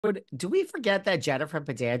Do we forget that Jennifer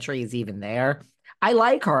Pedantry is even there? I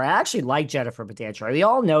like her. I actually like Jennifer Pedantry. We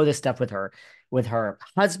all know this stuff with her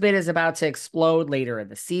husband is about to explode later in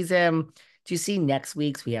the season. Do you see next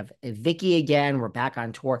week's? We have Vicky again. We're back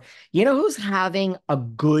on tour. You know who's having a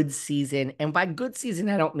good season? And by good season,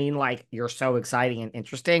 I don't mean like you're so exciting and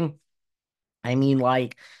interesting. I mean,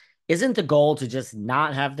 like, isn't the goal to just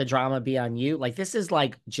not have the drama be on you? Like, this is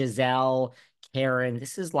like Giselle, Karen.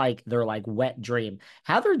 This is like their like wet dream.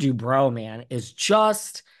 Heather Dubrow, man, is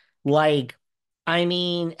just like, I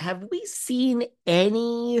mean, have we seen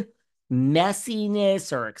any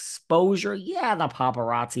messiness or exposure? Yeah, the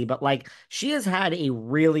paparazzi, but like, she has had a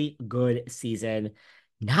really good season,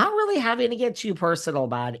 not really having to get too personal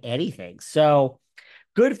about anything. So,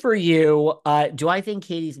 good for you. Do I think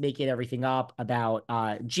Katie's making everything up about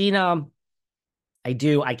Gina? I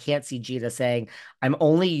do. I can't see Gina saying, I'm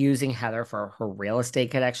only using Heather for her real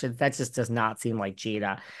estate connections. That just does not seem like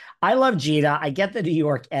Gina. I love Gina. I get the New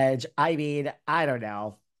York edge. I mean, I don't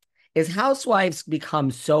know. Is Housewives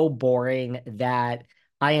become so boring that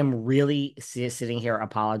I am really sitting here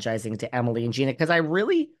apologizing to Emily and Gina? Because I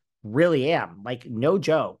really, really am. Like, no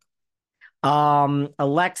joke.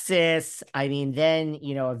 Alexis, I mean, then,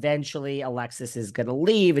 eventually Alexis is going to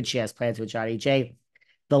leave and she has plans with Johnny J.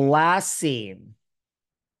 The last scene,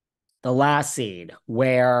 the last scene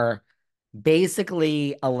where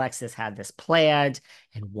basically Alexis had this planned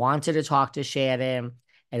and wanted to talk to Shannon.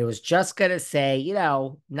 And it was just going to say,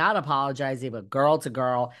 not apologizing, but girl to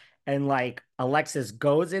girl. And like Alexis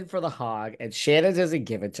goes in for the hug and Shannon doesn't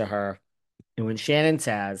give it to her. And when Shannon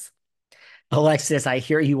says, Alexis, I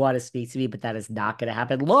hear you want to speak to me, but that is not going to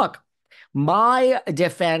happen. Look, my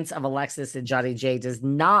defense of Alexis and Johnny J does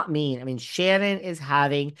not mean, I mean, Shannon is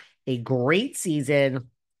having a great season.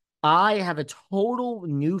 I have a total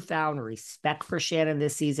newfound respect for Shannon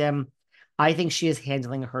this season. I think she is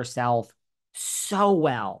handling herself so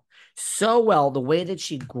well, so well. The way that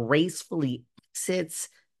she gracefully exits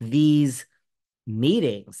these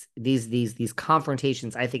meetings, these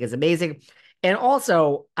confrontations, I think is amazing. And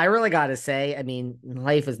also, I really got to say, I mean,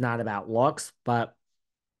 life is not about looks, but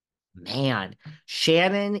man,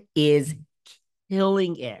 Shannon is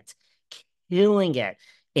killing it, killing it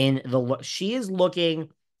in the look. She is looking,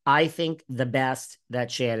 I think, the best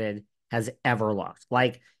that Shannon has ever looked.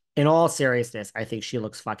 Like, in all seriousness, I think she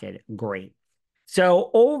looks fucking great.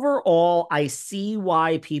 So overall, I see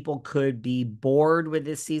why people could be bored with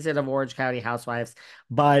this season of Orange County Housewives,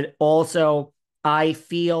 but also I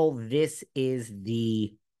feel this is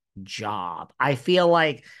the job. I feel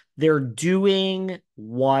like they're doing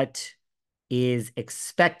what is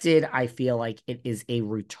expected. I feel like it is a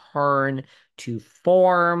return to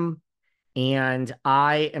form. And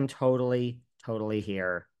I am totally, totally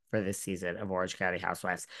here for this season of Orange County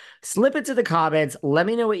Housewives. Slip into the comments. Let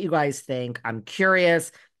me know what you guys think. I'm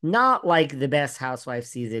curious. Not like the best housewife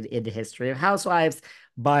season in the history of Housewives,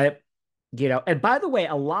 but, and by the way,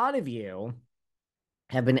 a lot of you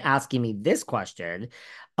have been asking me this question.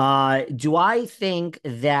 Do I think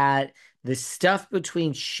that the stuff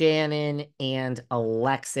between Shannon and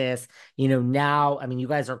Alexis, now, I mean, you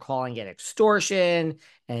guys are calling it extortion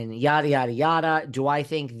and yada, yada, yada. Do I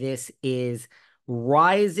think this is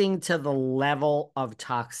rising to the level of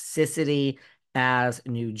toxicity as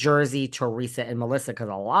New Jersey, Teresa and Melissa? Because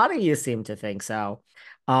a lot of you seem to think so.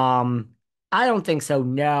 Um, I don't think so.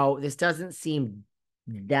 No, this doesn't seem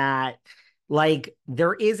that like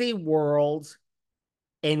there is a world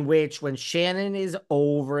in which when Shannon is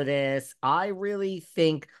over this, I really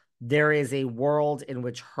think there is a world in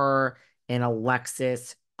which her and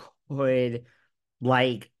Alexis could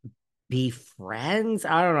like be friends.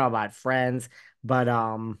 I don't know about friends, but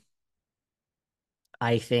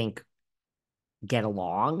I think get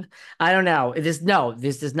along. I don't know. This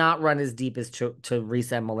does not run as deep as to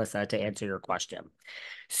Teresa and Melissa to answer your question.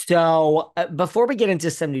 So before we get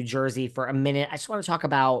into some New Jersey for a minute, I just want to talk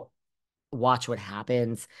about Watch What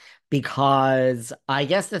Happens because I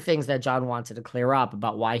guess the things that John wanted to clear up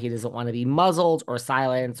about why he doesn't want to be muzzled or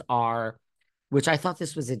silenced are, which I thought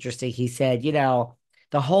this was interesting. He said,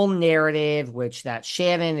 the whole narrative, which that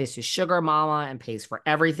Shannon is his sugar mama and pays for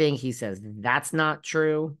everything. He says that's not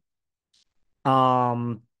true.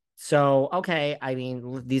 Um, so okay, I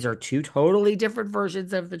mean, these are two totally different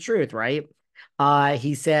versions of the truth, right?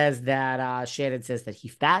 He says that Shannon says that he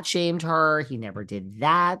fat shamed her. He never did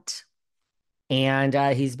that. And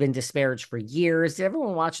he's been disparaged for years. Did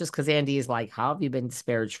everyone watch this? Because Andy is like, how have you been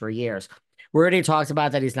disparaged for years? We already talked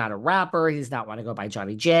about that he's not a rapper. He does not want to go by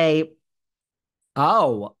Johnny J.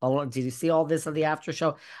 Oh, did you see all this on the after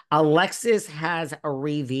show? Alexis has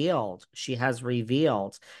revealed, she has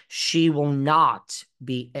revealed she will not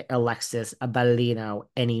be Alexis a Bellino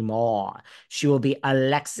anymore. She will be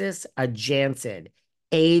Alexis a Janssen.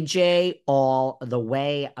 AJ all the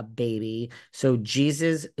way, a baby. So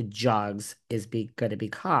Jesus Jugs is going to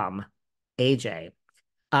become AJ.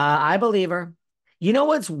 I believe her. You know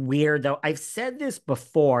what's weird though? I've said this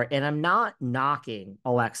before, and I'm not knocking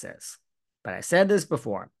Alexis, but I said this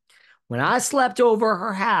before. When I slept over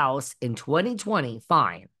her house in 2020,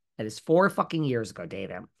 fine. That is 4 fucking years ago,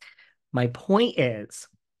 David. My point is,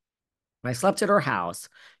 when I slept at her house,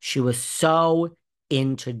 she was so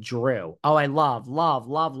into Drew. Oh, I love, love,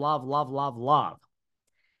 love, love, love, love, love.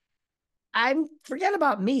 I'm forget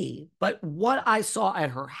about me, but what I saw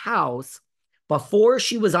at her house before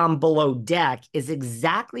she was on Below Deck is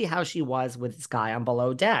exactly how she was with this guy on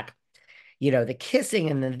Below Deck. You know, the kissing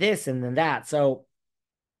and then this and then that. So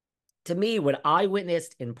to me, what I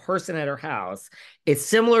witnessed in person at her house, it's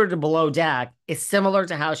similar to Below Deck. It's similar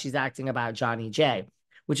to how she's acting about Johnny J,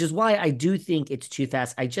 which is why I do think it's too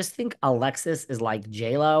fast. I just think Alexis is like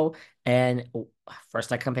J-Lo. And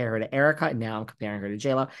first I compare her to Erica, and now I'm comparing her to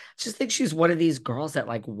J-Lo. I just think she's one of these girls that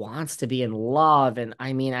like wants to be in love. And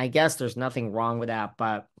I mean, I guess there's nothing wrong with that,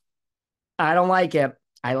 but I don't like it.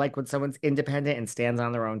 I like when someone's independent and stands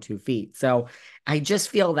on their own 2 feet. So I just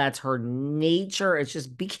feel that's her nature. It's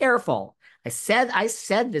just be careful. I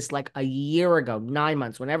said this like a year ago, 9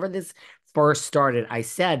 months, whenever this first started. I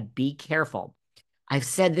said, be careful. I've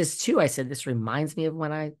said this too. I said this reminds me of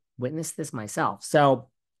when I witnessed this myself. So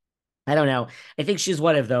I don't know. I think she's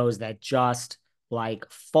one of those that just like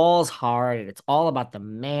falls hard and it's all about the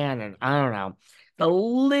man. And I don't know. The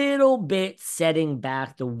little bit setting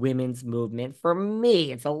back the women's movement for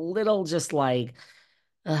me. It's a little just like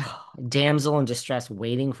damsel in distress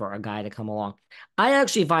waiting for a guy to come along. I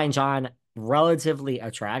actually find John relatively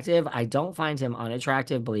attractive. I don't find him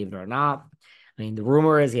unattractive, believe it or not. I mean, the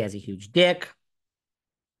rumor is he has a huge dick,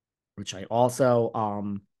 which I also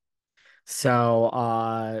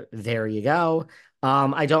there you go.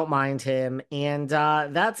 I don't mind him. And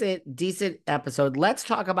that's it. Decent episode. Let's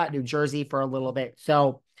talk about New Jersey for a little bit.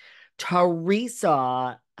 So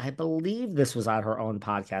Teresa, I believe this was on her own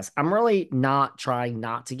podcast. I'm really not trying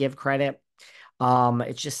not to give credit.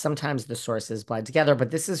 It's just sometimes the sources blend together,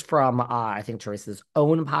 but this is from I think Teresa's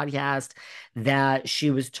own podcast that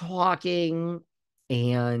she was talking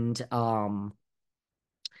and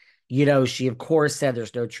she of course said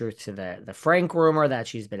there's no truth to the Frank rumor that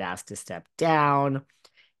she's been asked to step down.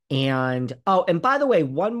 And oh, and by the way,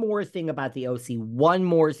 one more thing about the OC, one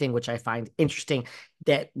more thing which I find interesting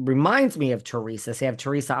that reminds me of Teresa. Say I have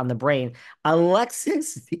Teresa on the brain.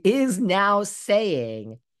 Alexis is now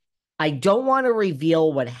saying I don't want to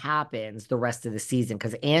reveal what happens the rest of the season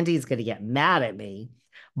because Andy's going to get mad at me.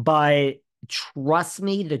 But trust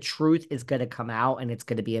me, the truth is going to come out and it's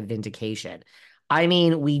going to be a vindication. I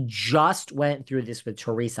mean, we just went through this with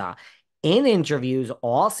Teresa in interviews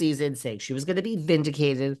all season saying she was going to be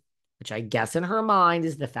vindicated, which I guess in her mind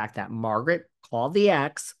is the fact that Margaret called the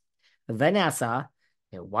ex, Vanessa.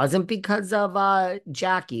 It wasn't because of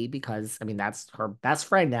Jackie, because I mean, that's her best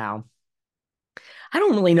friend now. I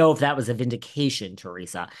don't really know if that was a vindication,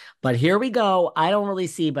 Teresa, but here we go. I don't really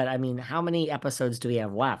see, but I mean, how many episodes do we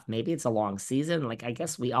have left? Maybe it's a long season. Like, I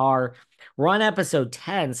guess we're on episode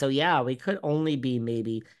 10. So yeah, we could only be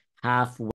maybe halfway.